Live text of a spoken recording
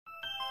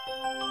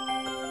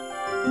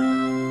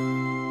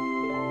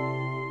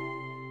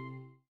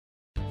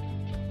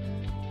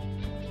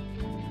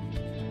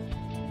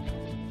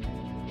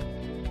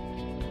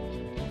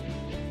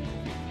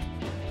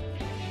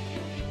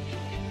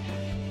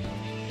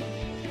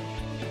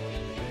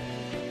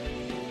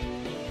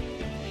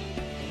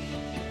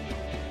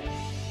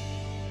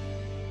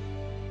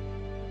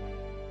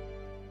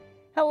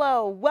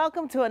Hello,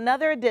 welcome to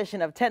another edition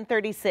of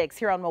 1036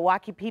 here on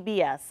Milwaukee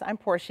PBS. I'm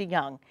Portia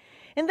Young.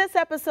 In this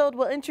episode,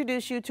 we'll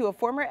introduce you to a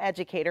former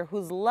educator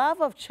whose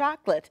love of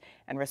chocolate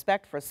and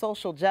respect for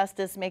social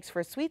justice makes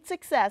for sweet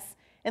success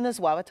in this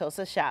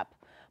Wauwatosa shop.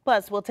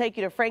 Plus, we'll take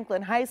you to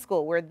Franklin High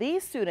School, where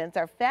these students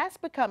are fast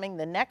becoming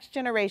the next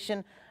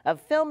generation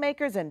of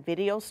filmmakers and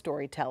video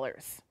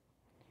storytellers.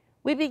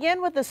 We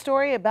begin with a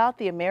story about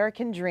the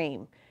American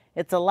dream.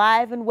 It's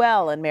alive and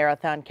well in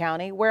Marathon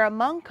County, where a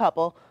Hmong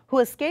couple who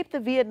escaped the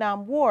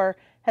Vietnam War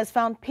has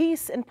found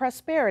peace and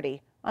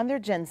prosperity on their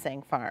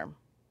ginseng farm.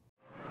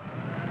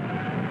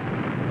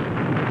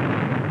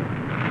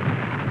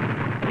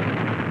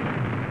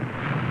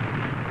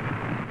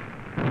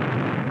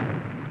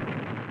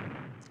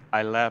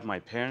 I left my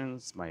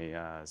parents,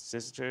 my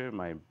sister,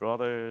 my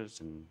brothers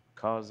and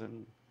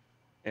cousin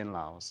in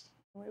Laos.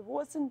 It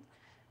wasn't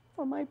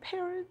for my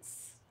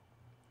parents,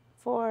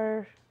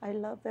 I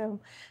love them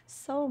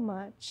so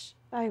much,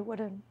 I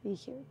wouldn't be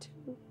here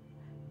too.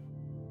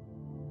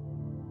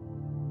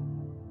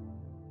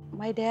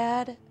 My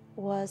dad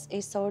was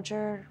a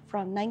soldier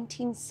from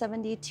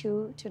 1972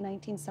 to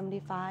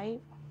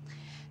 1975.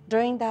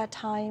 During that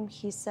time,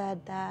 he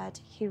said that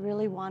he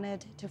really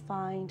wanted to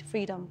find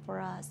freedom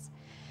for us.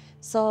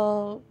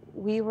 So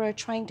we were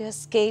trying to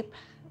escape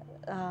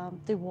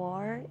the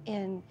war,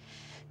 and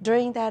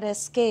during that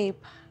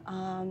escape,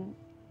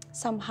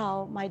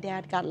 somehow my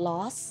dad got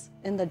lost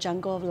in the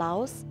jungle of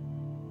Laos.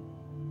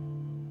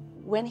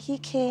 When he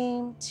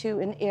came to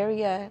an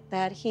area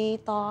that he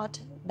thought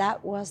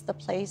that was the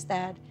place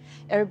that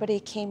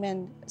everybody came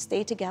and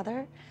stayed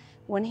together,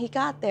 when he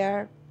got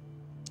there,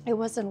 it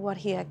wasn't what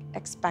he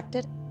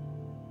expected.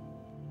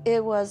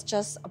 It was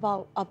just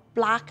about a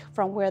block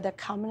from where the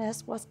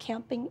communist was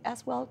camping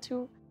as well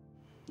too.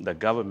 The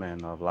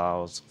government of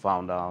Laos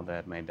found out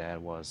that my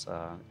dad was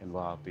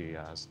involved in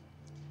the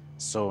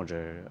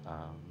soldier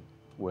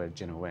with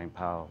General Wang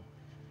Pao.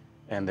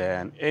 And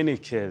then any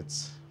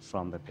kids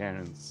from the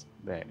parents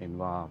that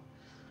involved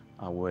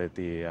with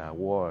the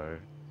war,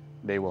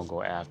 they will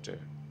go after,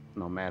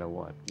 no matter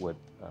what, with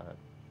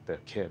their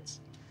kids.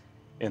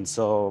 And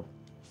so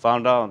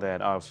found out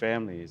that our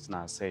family is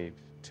not safe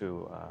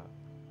to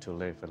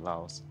live in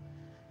Laos.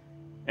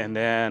 And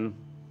then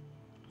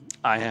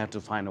I had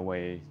to find a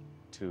way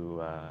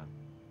to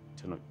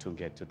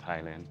get to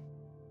Thailand.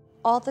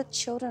 All the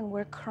children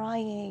were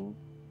crying,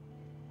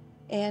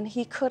 and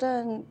he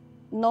couldn't,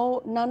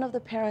 none of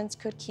the parents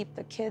could keep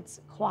the kids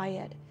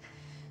quiet.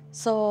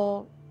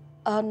 So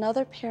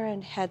another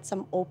parent had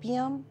some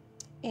opium,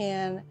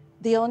 and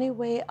the only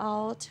way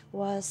out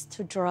was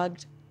to drug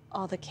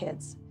all the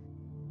kids.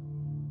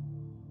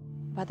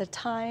 By the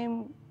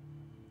time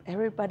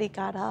everybody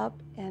got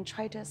up and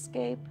tried to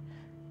escape,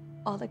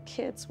 all the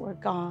kids were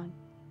gone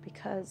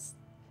because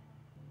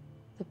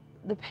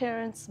the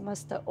parents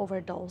must have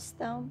overdosed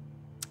them.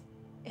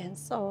 And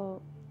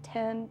so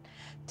 10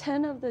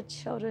 of the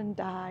children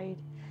died,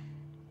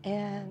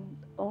 and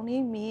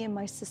only me and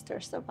my sister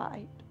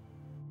survived.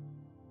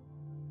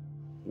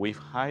 We've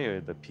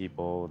hired the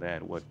people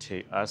that would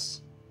take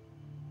us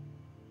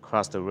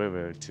across the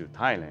river to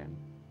Thailand.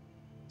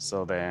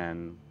 So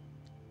then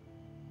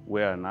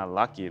we are not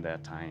lucky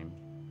that time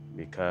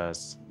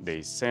because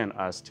they sent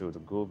us to the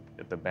group,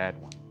 the bad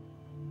one.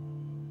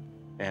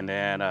 And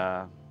then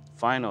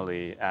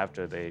finally,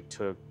 after they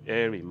took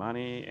every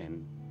money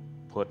and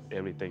put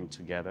everything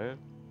together,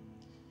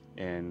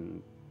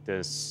 and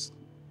this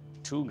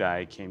two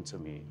guy came to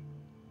me.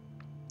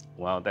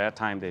 Well, that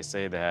time they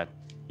say that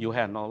you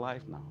have no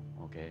life now,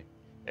 okay?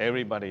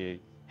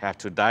 Everybody have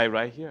to die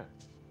right here.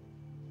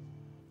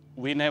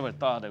 We never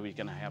thought that we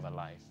can have a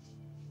life.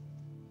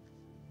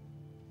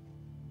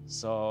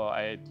 So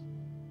at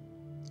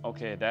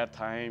that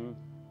time,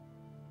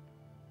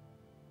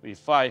 we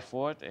fight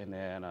for it, and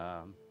then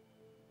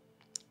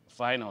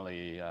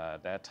finally,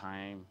 that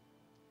time,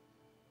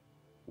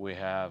 we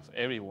have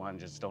everyone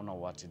just don't know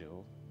what to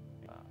do.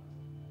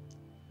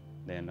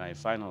 Then I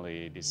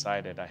finally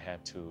decided I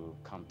had to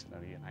come to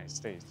the United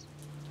States.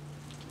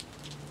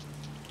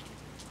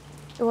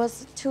 It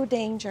was too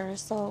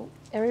dangerous, so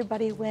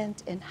everybody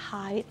went and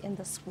hid in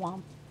the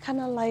swamp, kind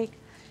of like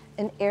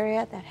an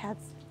area that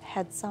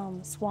had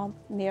some swamp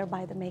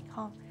nearby the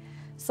Mekong.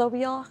 So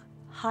we all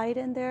hide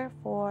in there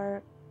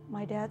for,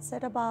 my dad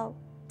said, about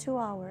 2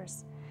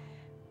 hours.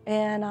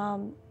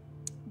 And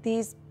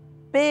these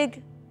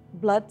big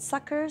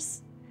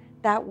bloodsuckers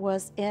that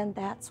was in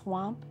that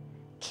swamp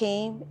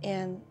came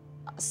and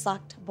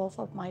sucked both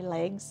of my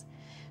legs.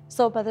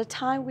 So by the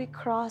time we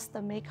crossed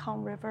the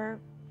Mekong River,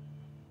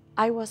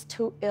 I was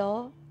too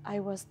ill, I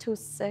was too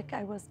sick,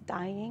 I was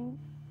dying.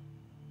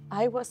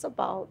 I was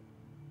about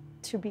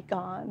to be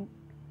gone.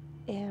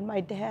 And my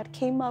dad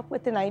came up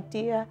with an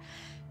idea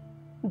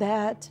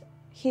that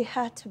he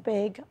had to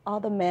beg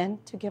all the men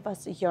to give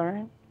us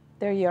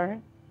their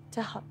urine,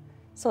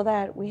 so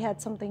that we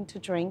had something to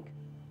drink.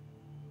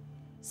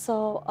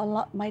 So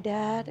my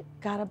dad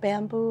got a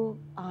bamboo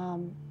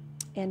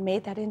and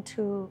made that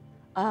into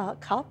a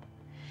cup,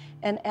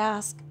 and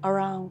ask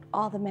around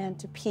all the men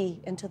to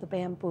pee into the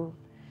bamboo.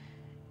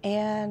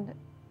 And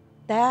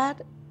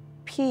that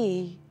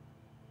pee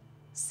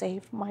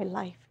saved my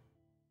life.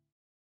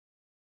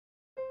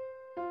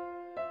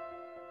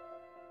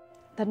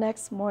 The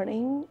next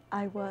morning,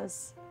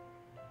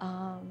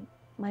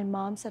 my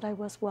mom said I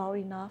was well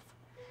enough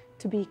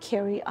to be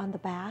carried on the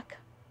back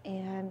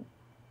and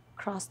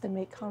cross the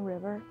Mekong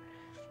River.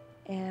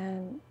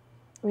 And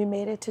we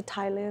made it to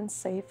Thailand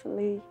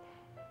safely.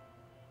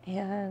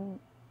 And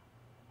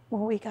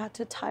when we got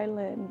to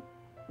Thailand,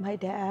 my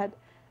dad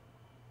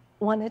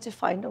wanted to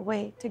find a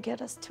way to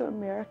get us to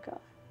America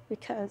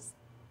because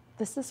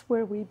this is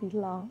where we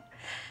belong.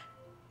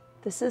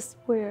 This is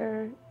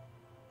where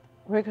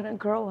we're gonna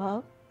grow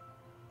up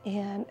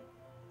and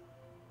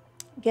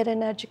get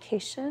an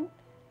education.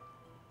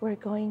 We're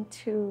going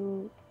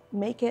to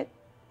make it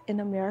in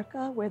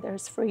America where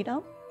there's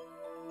freedom.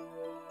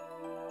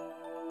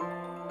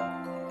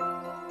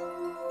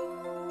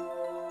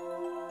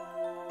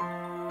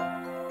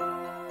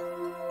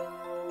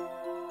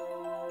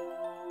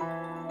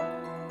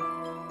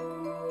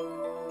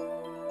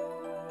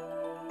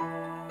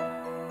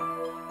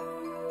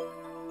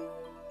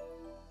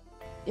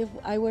 If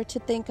I were to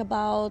think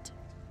about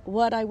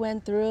what I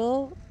went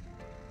through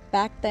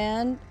back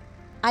then,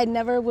 I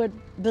never would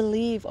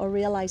believe or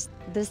realize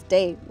this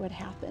day would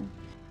happen.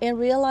 And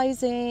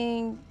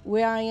realizing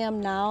where I am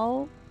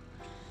now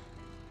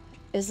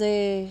is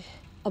a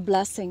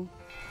blessing.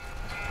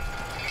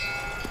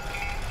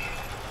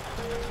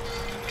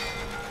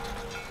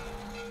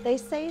 They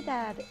say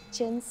that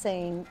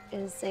ginseng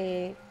is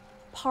a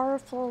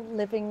powerful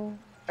living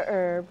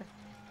herb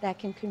that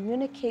can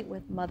communicate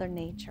with Mother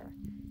Nature.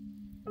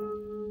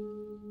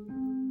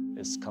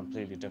 It's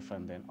completely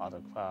different than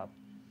other crops.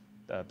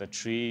 The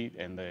tree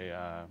and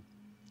the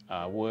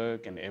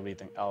work and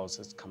everything else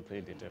is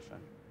completely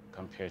different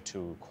compared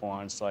to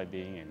corn,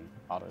 soybean, and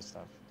other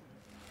stuff.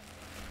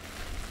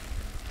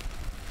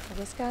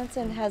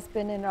 Wisconsin has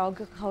been an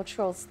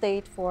agricultural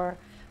state for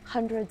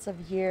hundreds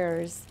of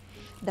years,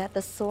 that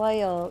the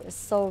soil is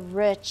so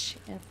rich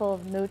and full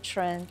of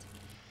nutrients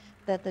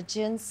that the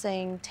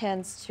ginseng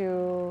tends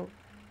to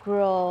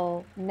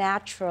grow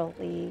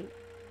naturally.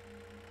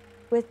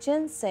 With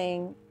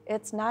ginseng,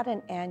 it's not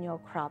an annual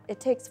crop. It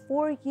takes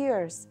 4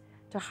 years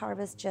to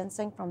harvest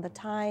ginseng from the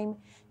time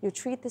you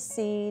treat the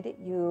seed,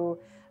 you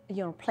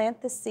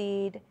plant the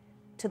seed,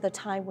 to the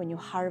time when you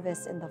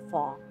harvest in the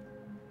fall.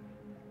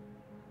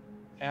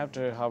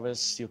 After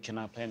harvest, you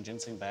cannot plant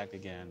ginseng back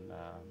again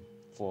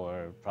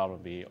for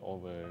probably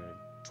over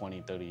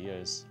 20, 30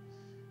 years.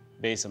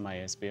 Based on my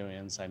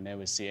experience, I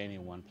never see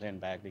anyone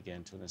plant back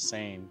again to the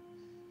same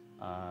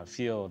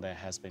field that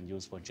has been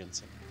used for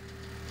ginseng.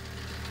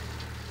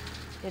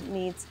 It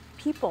needs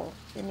people,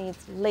 it needs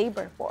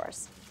labor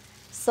force.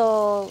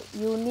 So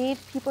you need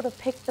people to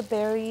pick the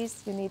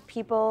berries, you need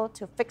people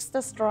to fix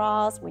the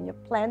straws when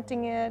you're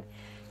planting it,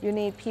 you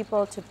need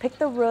people to pick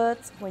the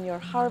roots when you're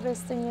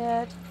harvesting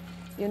it,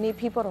 you need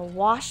people to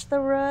wash the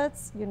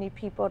roots, you need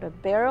people to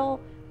barrel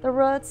the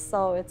roots,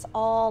 so it's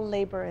all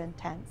labor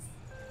intense.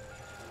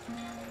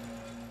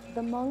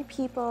 The Hmong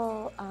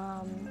people,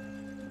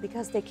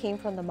 because they came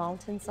from the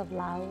mountains of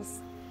Laos,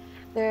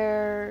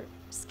 their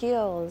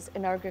skills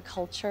in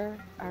agriculture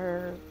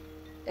are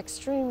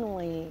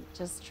extremely,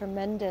 just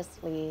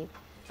tremendously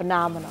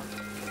phenomenal.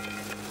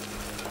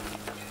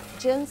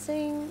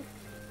 Ginseng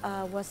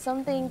was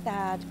something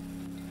that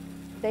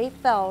they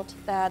felt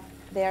that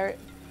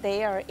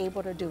they are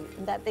able to do,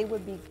 and that they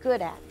would be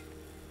good at.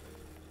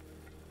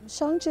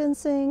 Hmong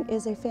Ginseng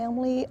is a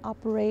family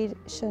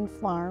operation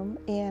farm,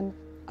 and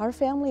our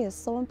family is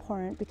so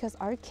important because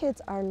our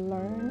kids are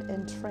learned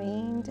and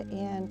trained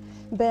and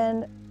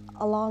been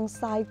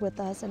alongside with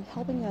us and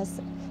helping us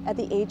at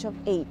the age of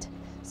 8.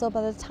 So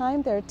by the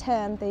time they're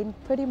 10, they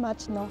pretty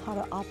much know how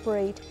to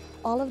operate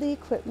all of the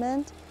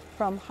equipment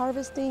from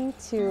harvesting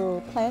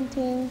to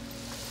planting.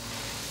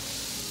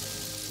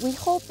 We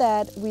hope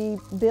that we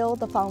build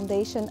the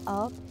foundation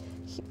up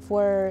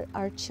for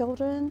our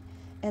children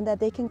and that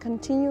they can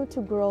continue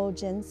to grow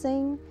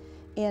ginseng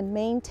and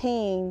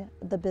maintain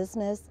the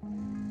business.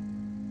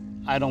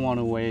 I don't want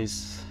to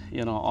waste,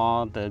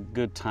 all the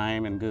good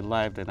time and good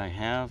life that I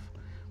have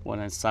when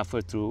I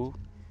suffer through.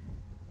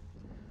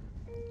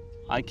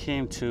 I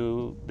came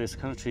to this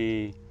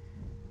country,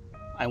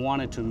 I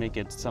wanted to make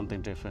it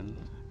something different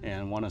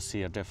and want to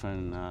see a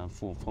different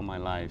for my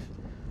life.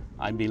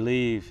 I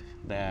believe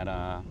that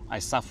I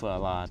suffer a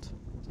lot,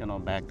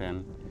 back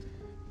then.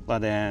 But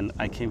then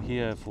I came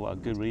here for a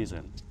good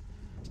reason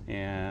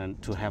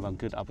and to have a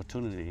good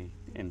opportunity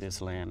in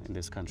this land, in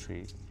this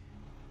country.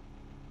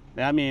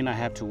 That means I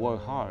have to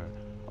work hard,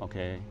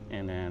 okay?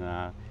 And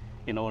then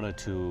in order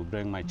to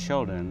bring my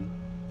children,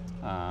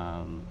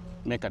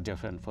 make a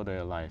difference for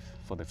their life,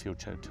 for the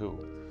future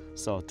too.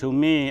 So to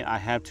me, I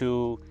have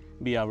to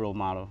be a role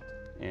model.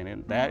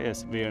 And that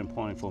is very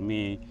important for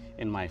me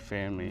and my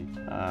family.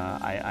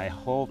 I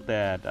hope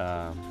that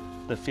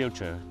the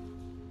future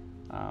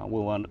we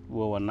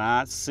will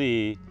not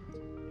see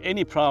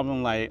any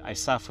problem like I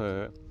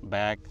suffered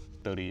back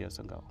 30 years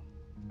ago.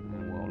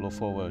 And we'll look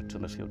forward to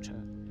the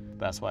future.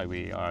 That's why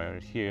we are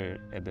here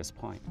at this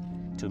point,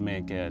 to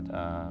make it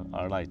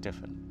our life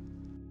different.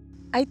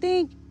 I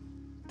think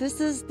this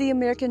is the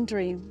American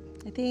dream.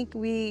 I think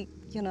we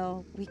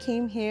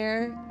came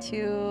here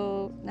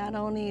to not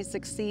only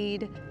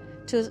succeed,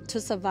 to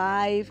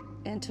survive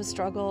and to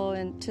struggle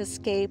and to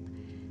escape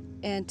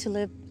and to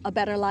live a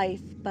better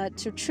life, but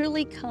to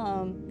truly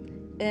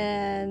come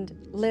and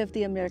live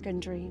the American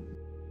dream.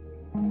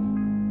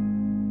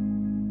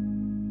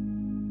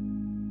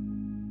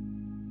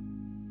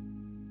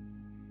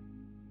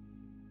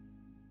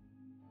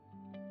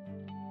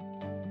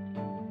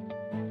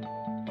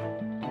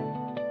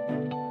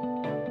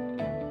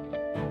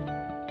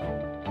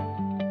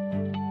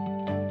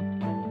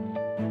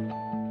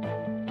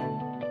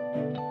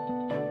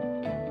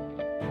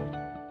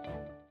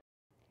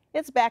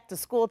 It's back to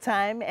school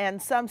time,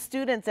 and some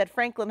students at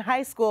Franklin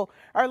High School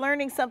are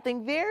learning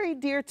something very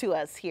dear to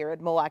us here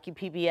at Milwaukee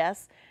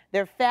PBS.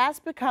 They're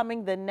fast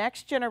becoming the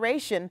next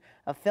generation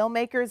of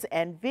filmmakers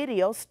and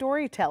video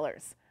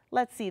storytellers.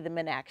 Let's see them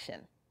in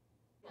action.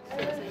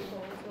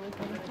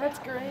 That's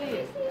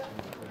great.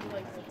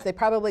 They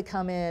probably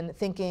come in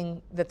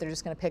thinking that they're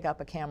just going to pick up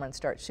a camera and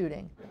start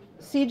shooting.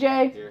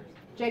 CJ,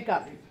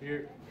 Jacob.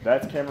 Here.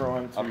 That's camera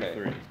 1, 2, Okay.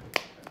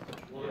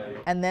 3.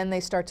 And then they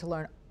start to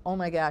learn, oh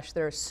my gosh,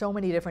 there are so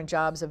many different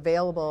jobs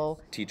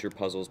available. Teacher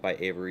Puzzles by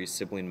Avery,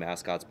 Sibling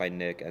Mascots by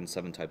Nick, and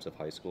 7 Types of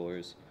High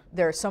Schoolers.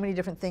 There are so many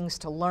different things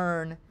to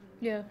learn.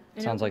 Yeah.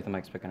 Sounds like the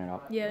mic's picking it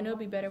up. Yeah, and it'll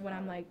be better when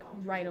I'm like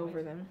right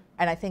over them.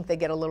 And I think they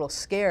get a little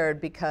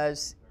scared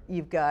because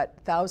you've got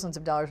thousands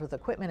of dollars worth of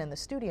equipment in the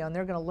studio, and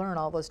they're going to learn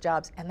all those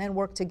jobs and then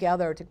work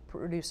together to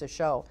produce a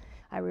show.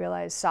 I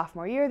realized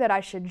sophomore year that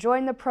I should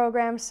join the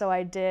program, so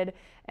I did,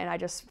 and I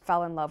just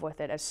fell in love with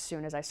it as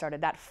soon as I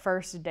started. That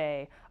first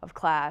day of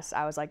class,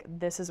 I was like,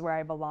 this is where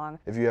I belong.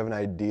 If you have an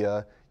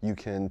idea, you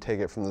can take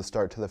it from the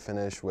start to the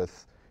finish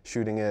with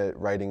shooting it,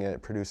 writing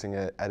it, producing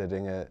it,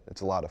 editing it.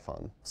 It's a lot of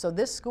fun. So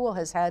this school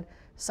has had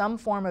some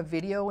form of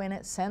video in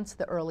it since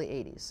the early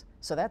 80s.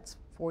 So that's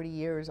 40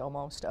 years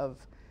almost of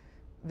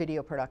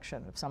video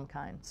production of some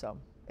kind. So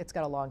it's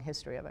got a long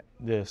history of it.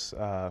 This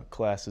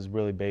class is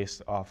really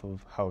based off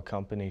of how a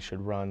company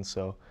should run,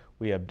 so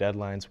we have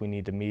deadlines we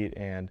need to meet,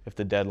 and if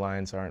the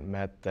deadlines aren't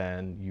met,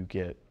 then you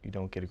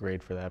don't get a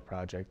grade for that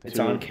project. It's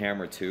on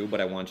camera too,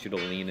 but I want you to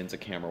lean into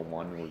camera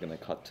 1, and we're going to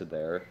cut to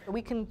there.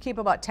 We can keep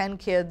about 10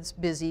 kids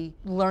busy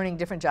learning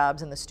different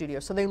jobs in the studio,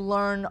 so they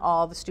learn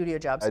all the studio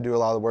jobs. I do a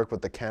lot of work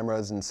with the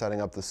cameras and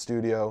setting up the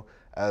studio,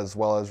 as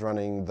well as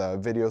running the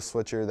video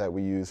switcher that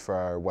we use for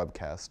our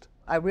webcast.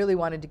 I really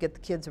wanted to get the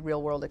kids a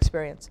real-world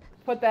experience.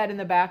 Put that in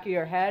the back of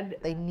your head.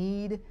 They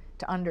need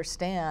to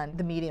understand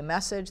the media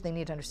message, they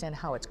need to understand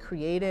how it's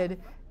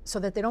created, so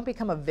that they don't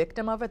become a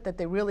victim of it, that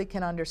they really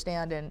can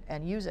understand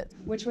and use it.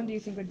 Which one do you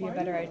think would be a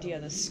better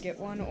idea, the skit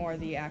one or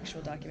the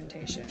actual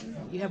documentation?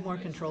 You have more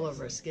control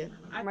over a skit.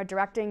 My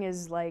directing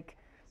is like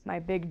my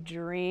big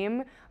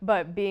dream,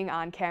 but being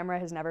on camera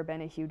has never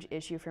been a huge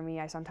issue for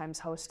me. I sometimes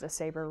host a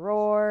Saber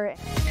Roar.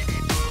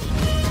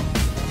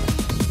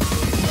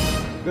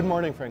 Good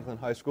morning, Franklin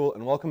High School,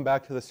 and welcome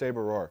back to the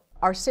Saber Roar.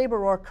 Our Saber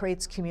Roar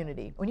creates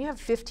community. When you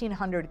have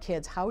 1,500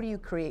 kids, how do you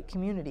create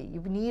community?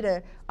 You need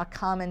a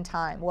common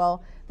time.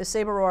 Well, the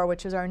Saber Roar,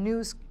 which is our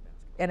news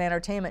and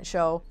entertainment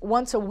show,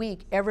 once a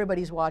week,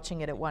 everybody's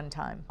watching it at one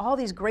time. All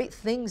these great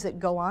things that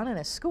go on in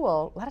a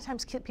school, a lot of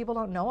times people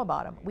don't know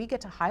about them. We get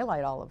to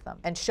highlight all of them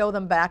and show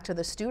them back to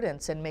the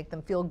students and make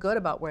them feel good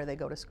about where they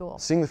go to school.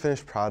 Seeing the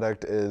finished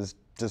product is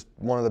just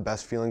one of the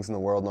best feelings in the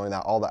world, knowing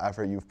that all the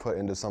effort you've put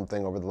into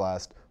something over the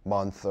last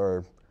month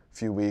or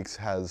few weeks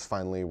has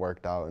finally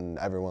worked out and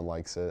everyone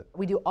likes it.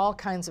 We do all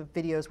kinds of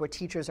videos where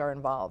teachers are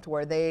involved,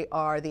 where they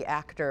are the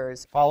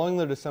actors. Following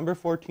the December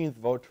 14th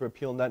vote to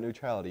repeal net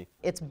neutrality.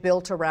 It's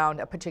built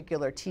around a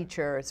particular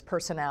teacher's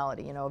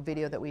personality, a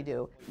video that we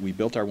do. We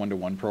built our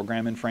one-to-one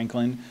program in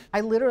Franklin.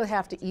 I literally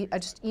have to I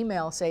just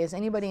email, say, is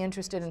anybody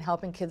interested in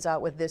helping kids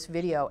out with this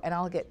video? And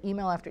I'll get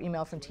email after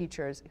email from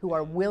teachers who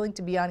are willing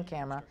to be on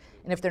camera.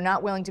 And if they're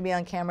not willing to be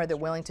on camera, they're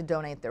willing to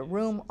donate their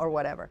room or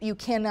whatever. You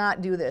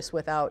cannot do this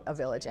without a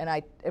village. And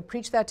I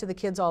preach that to the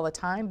kids all the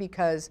time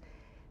because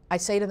I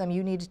say to them,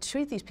 you need to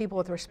treat these people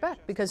with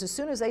respect, because as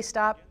soon as they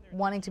stop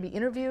wanting to be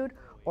interviewed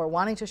or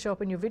wanting to show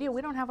up in your video,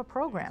 we don't have a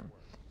program.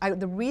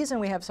 The reason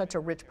we have such a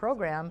rich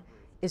program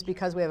is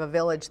because we have a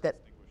village that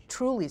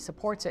truly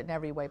supports it in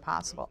every way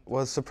possible.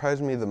 What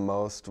surprised me the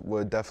most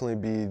would definitely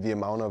be the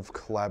amount of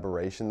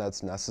collaboration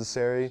that's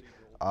necessary.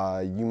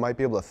 You might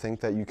be able to think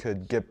that you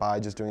could get by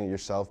just doing it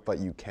yourself, but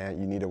you can't.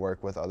 You need to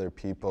work with other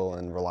people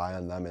and rely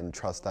on them and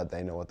trust that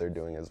they know what they're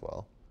doing as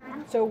well.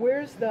 So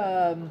where's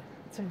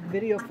some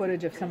video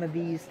footage of some of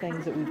these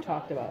things that we've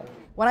talked about?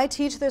 When I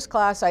teach this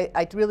class,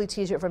 I really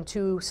teach it from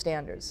 2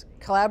 standards,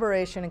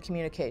 collaboration and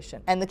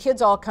communication. And the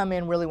kids all come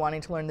in really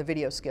wanting to learn the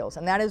video skills,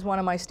 and that is one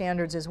of my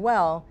standards as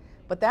well.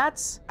 But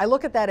I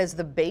look at that as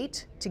the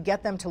bait to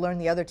get them to learn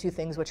the other 2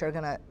 things, which are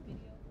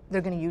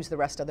they're going to use the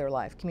rest of their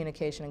life,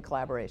 communication and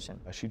collaboration.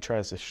 She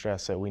tries to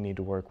stress that we need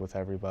to work with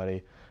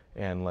everybody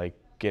and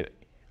get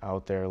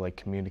out there, like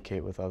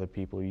communicate with other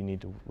people. You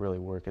need to really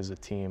work as a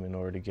team in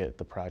order to get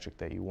the project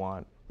that you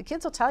want. The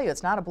kids will tell you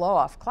it's not a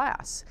blow-off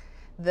class.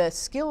 The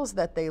skills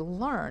that they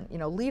learn, you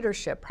know,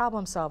 leadership,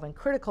 problem solving,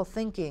 critical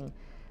thinking,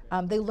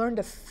 they learn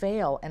to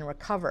fail and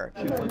recover.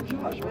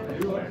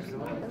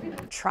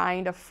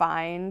 Trying to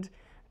find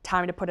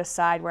time to put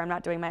aside where I'm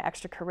not doing my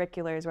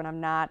extracurriculars, when I'm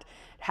not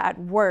at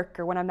work,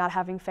 or when I'm not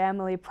having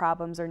family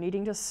problems or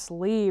needing to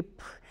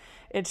sleep.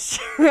 It's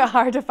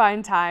hard to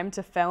find time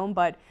to film,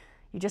 but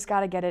you just got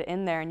to get it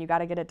in there, and you got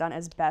to get it done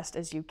as best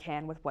as you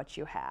can with what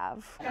you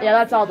have. Yeah,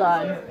 that's all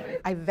done.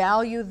 I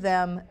value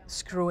them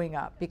screwing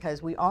up,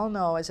 because we all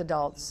know as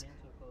adults,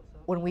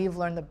 when we've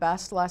learned the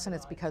best lesson,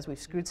 it's because we've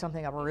screwed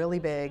something up really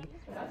big.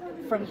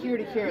 From here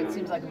to here, it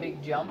seems like a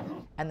big jump.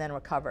 And then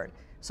recovered.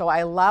 So I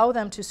allow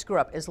them to screw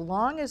up as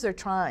long as they're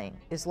trying,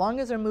 as long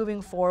as they're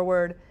moving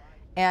forward,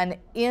 and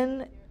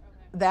in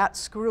that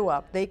screw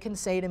up, they can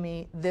say to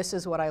me, this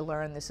is what I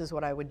learned, this is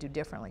what I would do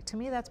differently. To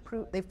me, that's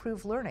they've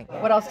proved learning.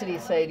 What else did he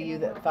say to you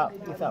that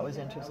you thought was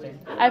interesting?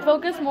 I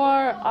focused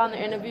more on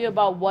the interview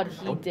about what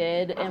he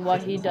did and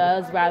what he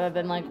does, rather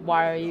than like,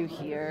 why are you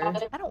here?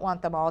 I don't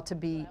want them all to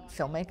be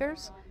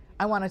filmmakers.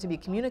 I want it to be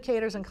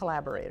communicators and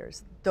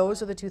collaborators.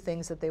 Those are the two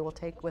things that they will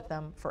take with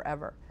them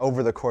forever.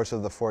 Over the course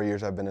of the 4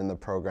 years I've been in the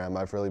program,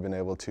 I've really been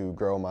able to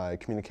grow my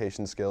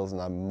communication skills,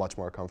 and I'm much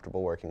more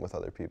comfortable working with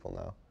other people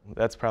now.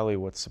 That's probably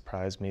what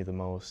surprised me the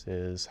most,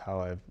 is how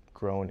I've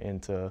grown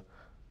into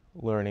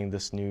learning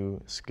this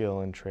new skill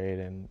and trade,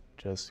 and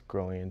just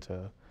growing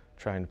into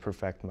trying to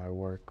perfect my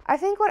work. I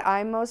think what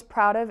I'm most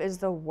proud of is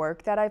the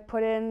work that I've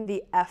put in,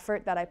 the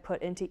effort that I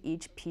put into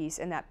each piece,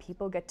 and that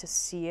people get to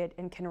see it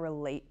and can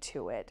relate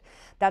to it.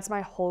 That's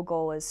my whole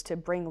goal, is to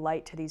bring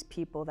light to these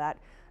people that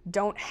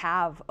don't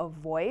have a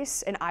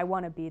voice, and I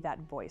want to be that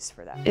voice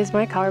for them. Is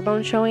my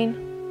collarbone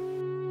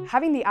showing?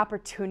 Having the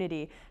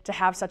opportunity to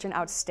have such an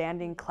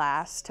outstanding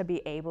class, to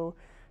be able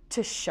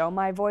to show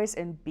my voice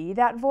and be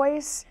that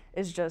voice,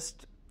 is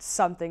just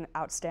something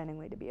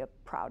outstandingly to be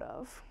proud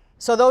of.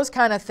 So those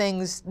kind of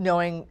things,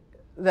 knowing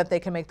that they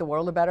can make the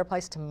world a better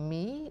place, to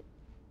me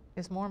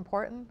is more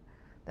important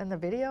than the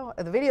video.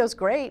 The video's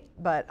great,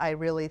 but I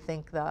really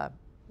think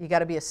you got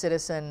to be a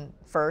citizen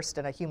first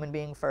and a human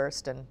being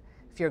first, and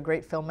if you're a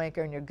great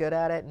filmmaker and you're good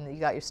at it and you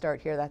got your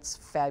start here, that's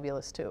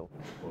fabulous too.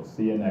 We'll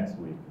see you next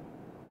week.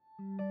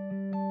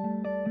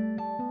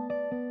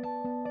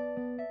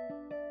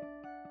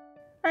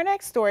 Our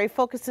next story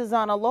focuses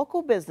on a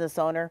local business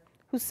owner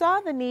who saw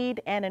the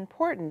need and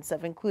importance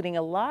of including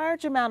a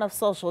large amount of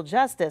social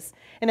justice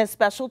in a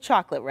special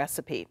chocolate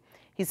recipe.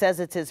 He says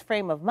it's his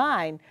frame of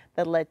mind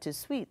that led to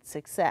sweet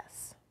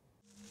success.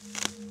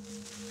 3,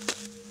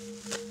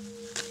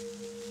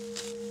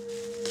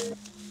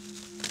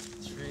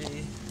 2,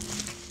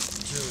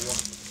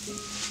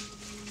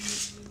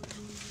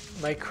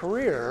 1. My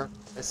career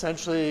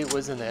essentially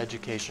was in the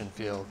education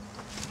field.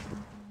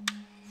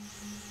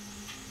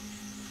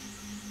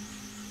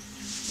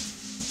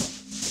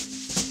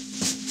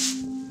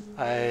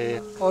 I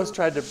always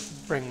tried to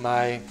bring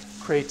my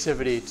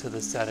creativity to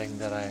the setting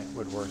that I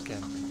would work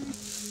in.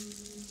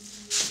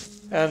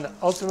 And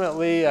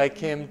ultimately, I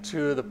came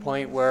to the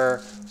point where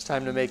it was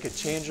time to make a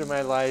change in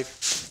my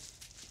life.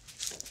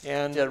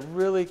 And it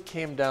really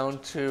came down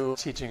to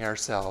teaching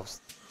ourselves.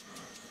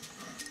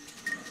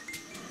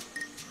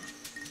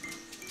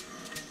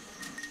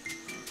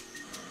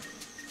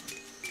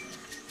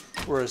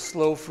 We're a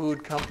slow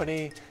food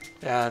company,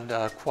 and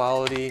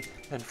quality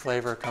and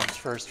flavor comes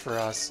first for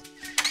us.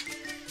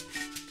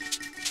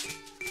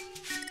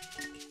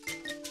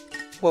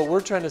 What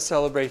we're trying to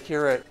celebrate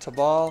here at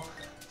Tabal,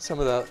 some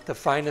of the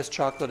finest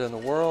chocolate in the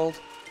world,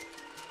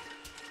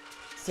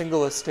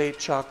 single estate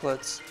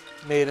chocolates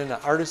made in an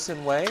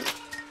artisan way.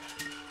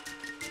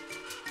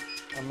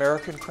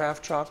 American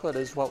craft chocolate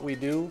is what we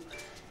do,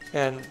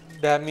 and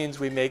that means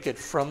we make it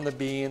from the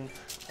bean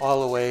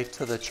all the way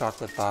to the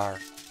chocolate bar.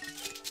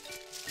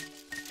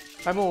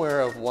 I'm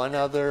aware of one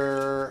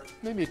other,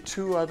 maybe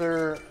 2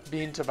 other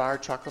bean to bar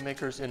chocolate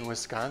makers in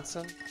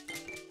Wisconsin.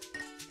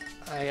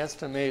 I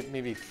estimate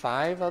maybe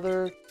 5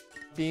 other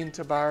bean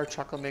to bar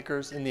chocolate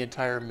makers in the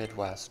entire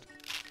Midwest.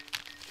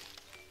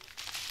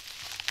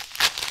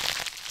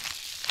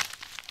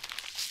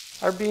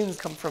 Our beans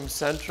come from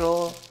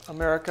Central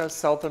America,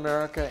 South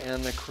America,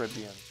 and the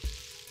Caribbean.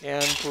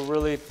 And we're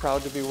really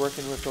proud to be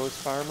working with those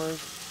farmers.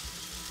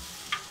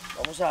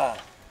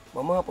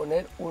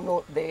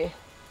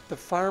 The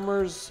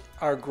farmers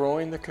are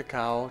growing the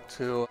cacao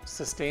to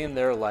sustain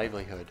their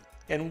livelihood.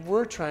 And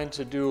we're trying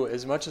to do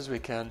as much as we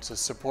can to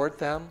support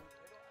them.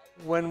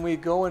 When we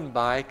go and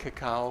buy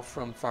cacao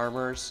from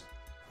farmers,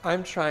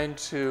 I'm trying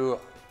to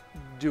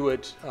do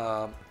it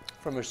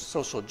from a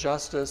social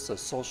justice, a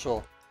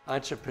social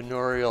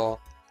entrepreneurial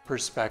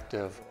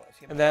perspective.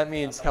 And that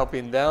means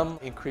helping them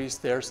increase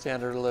their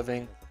standard of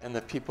living and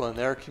the people in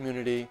their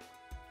community.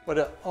 But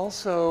it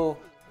also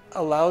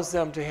allows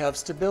them to have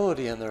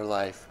stability in their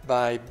life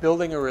by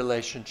building a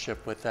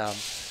relationship with them,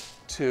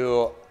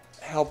 to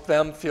help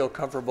them feel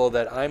comfortable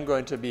that I'm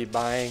going to be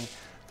buying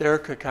their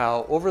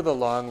cacao over the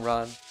long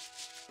run.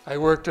 I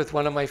worked with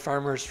one of my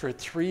farmers for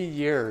 3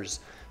 years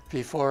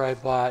before I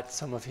bought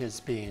some of his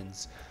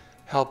beans.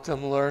 Helped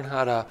him learn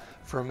how to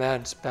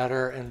ferment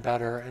better and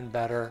better and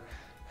better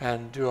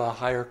and do a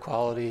higher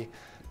quality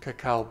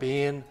cacao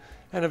bean.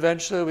 And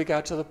eventually we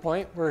got to the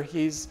point where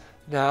he's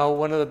now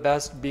one of the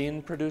best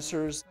bean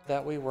producers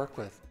that we work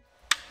with.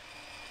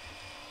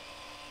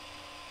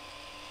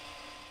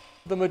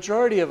 The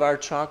majority of our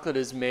chocolate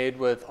is made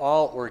with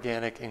all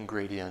organic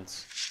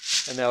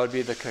ingredients, and that would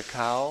be the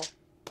cacao,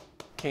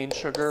 cane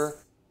sugar,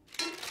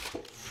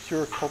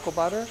 pure cocoa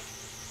butter,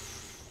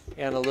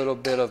 and a little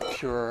bit of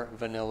pure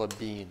vanilla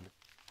bean.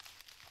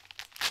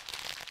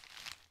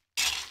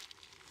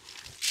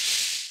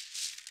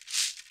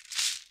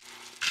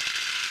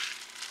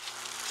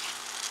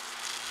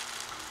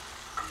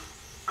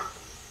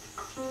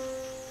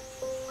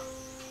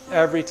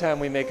 Every time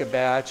we make a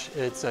batch,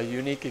 it's a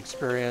unique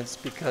experience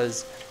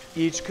because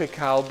each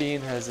cacao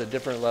bean has a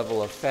different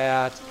level of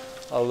fat,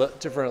 a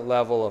different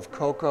level of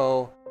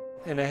cocoa,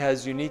 and it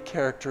has unique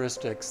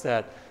characteristics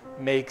that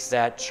makes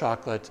that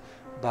chocolate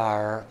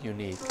bar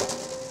unique.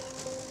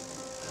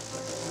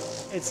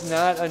 It's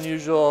not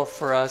unusual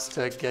for us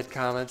to get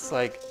comments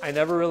like, I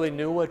never really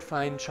knew what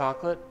fine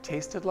chocolate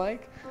tasted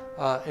like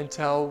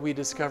until we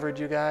discovered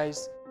you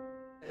guys.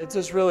 It's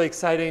just really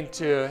exciting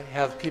to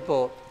have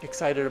people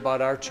excited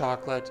about our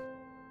chocolate.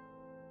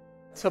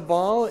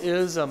 Tabal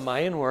is a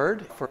Mayan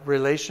word for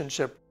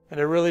relationship, and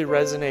it really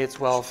resonates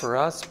well for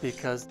us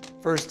because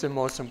first and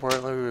most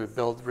importantly, we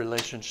build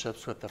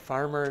relationships with the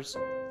farmers.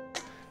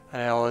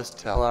 And I always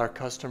tell our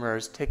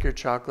customers, take your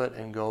chocolate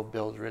and go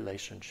build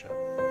relationship.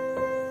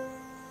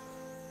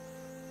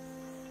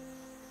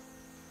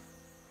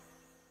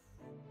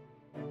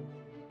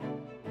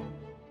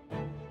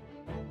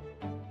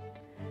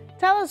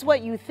 Tell us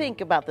what you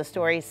think about the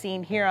story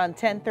seen here on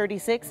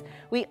 1036.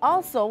 We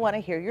also want to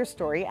hear your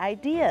story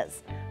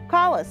ideas.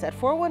 Call us at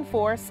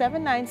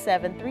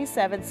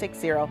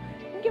 414-797-3760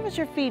 and give us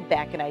your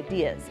feedback and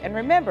ideas. And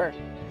remember,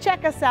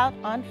 check us out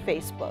on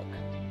Facebook.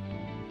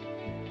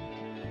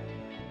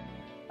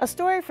 A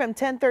story from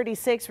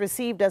 1036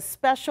 received a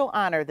special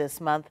honor this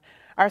month.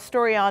 Our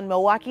story on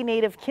Milwaukee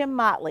native Kim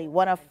Motley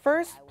won a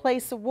first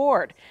place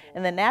award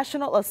in the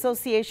National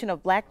Association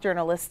of Black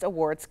Journalists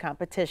Awards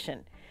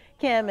competition.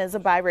 Kim is a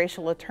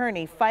biracial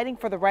attorney fighting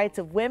for the rights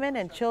of women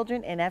and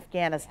children in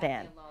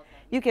Afghanistan.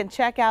 You can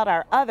check out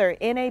our other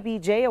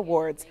NABJ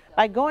awards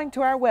by going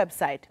to our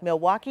website,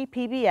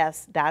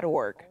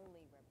 MilwaukeePBS.org.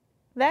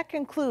 That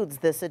concludes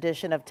this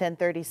edition of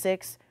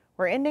 1036.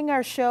 We're ending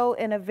our show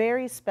in a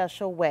very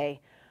special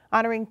way,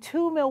 honoring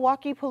 2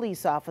 Milwaukee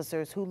police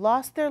officers who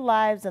lost their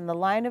lives in the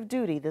line of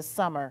duty this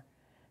summer.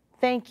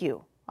 Thank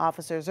you,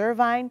 Officers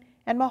Irvine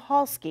and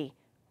Mahalski,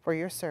 for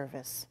your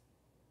service.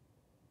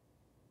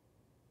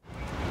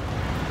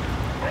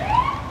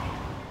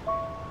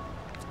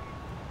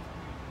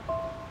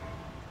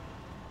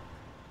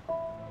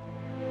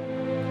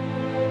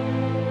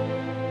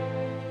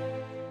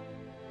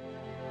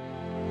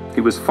 He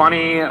was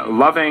funny,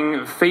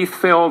 loving,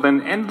 faith-filled,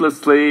 and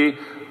endlessly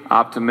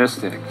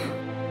optimistic.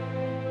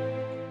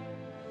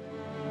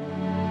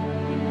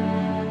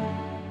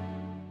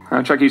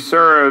 Chucky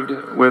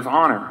served with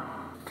honor.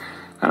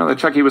 I know that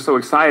Chucky was so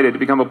excited to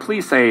become a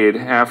police aide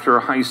after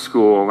high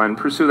school and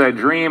pursue that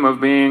dream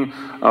of being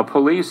a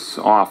police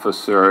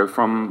officer.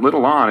 From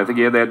little on, I think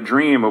he had that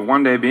dream of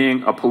one day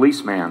being a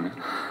policeman.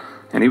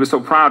 And he was so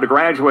proud to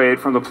graduate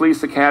from the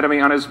police academy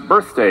on his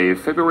birthday,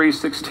 February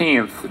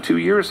 16th, 2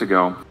 years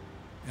ago.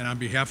 And on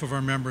behalf of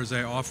our members,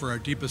 I offer our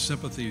deepest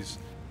sympathies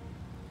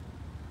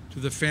to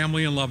the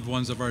family and loved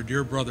ones of our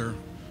dear brother,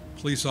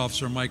 Police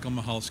Officer Michael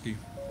Mahalski.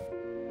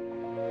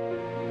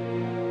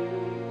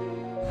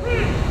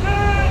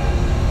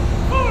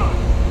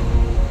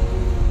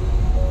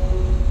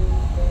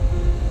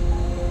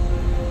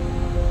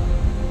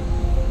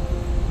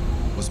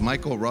 Was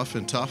Michael rough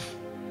and tough?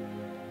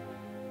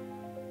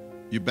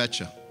 You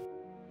betcha.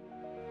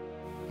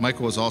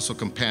 Michael was also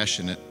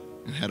compassionate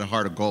and had a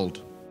heart of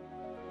gold.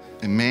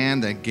 A man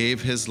that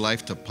gave his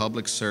life to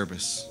public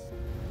service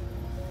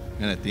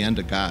and at the end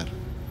to God.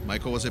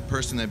 Michael was a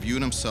person that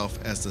viewed himself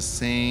as the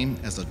same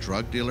as a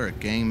drug dealer, a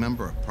gang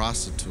member, a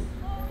prostitute,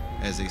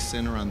 as a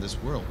sinner on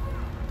this world.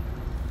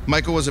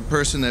 Michael was a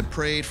person that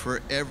prayed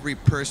for every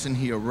person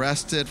he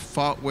arrested,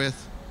 fought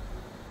with,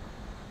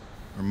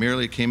 or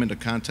merely came into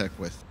contact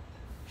with.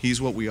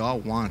 He's what we all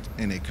want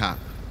in a cop.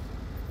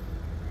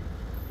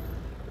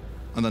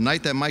 On the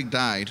night that Mike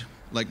died,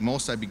 like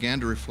most, I began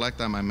to reflect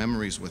on my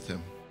memories with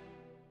him.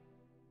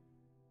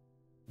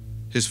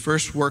 His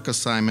first work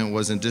assignment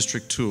was in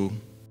District 2,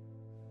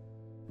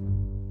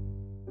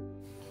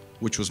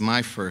 which was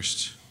my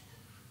first,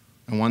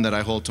 and one that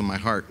I hold to my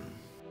heart.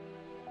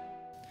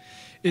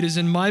 It is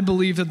in my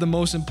belief that the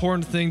most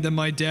important thing that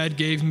my dad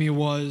gave me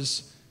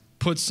was,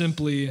 put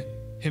simply,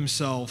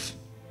 himself.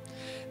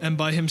 And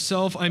by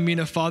himself, I mean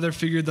a father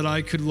figure that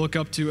I could look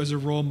up to as a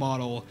role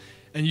model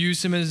and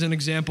use him as an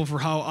example for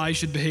how I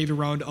should behave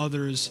around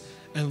others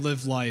and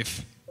live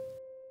life.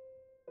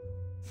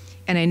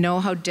 and I know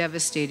how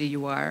devastated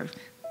you are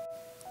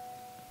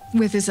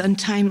with his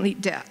untimely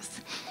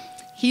death.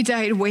 He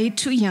died way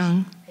too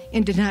young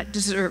and did not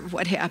deserve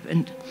what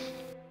happened.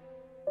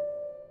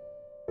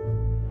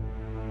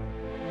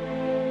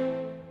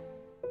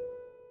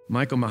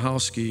 Michael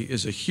Michalski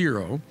is a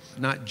hero,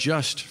 not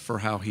just for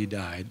how he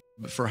died,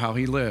 but for how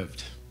he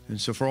lived.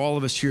 And so for all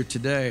of us here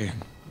today,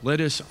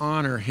 let us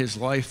honor his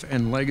life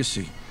and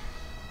legacy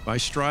by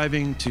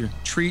striving to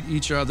treat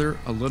each other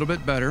a little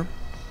bit better,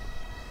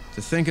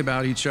 to think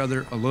about each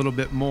other a little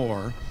bit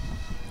more,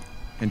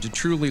 and to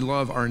truly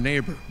love our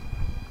neighbor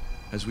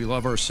as we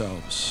love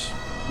ourselves.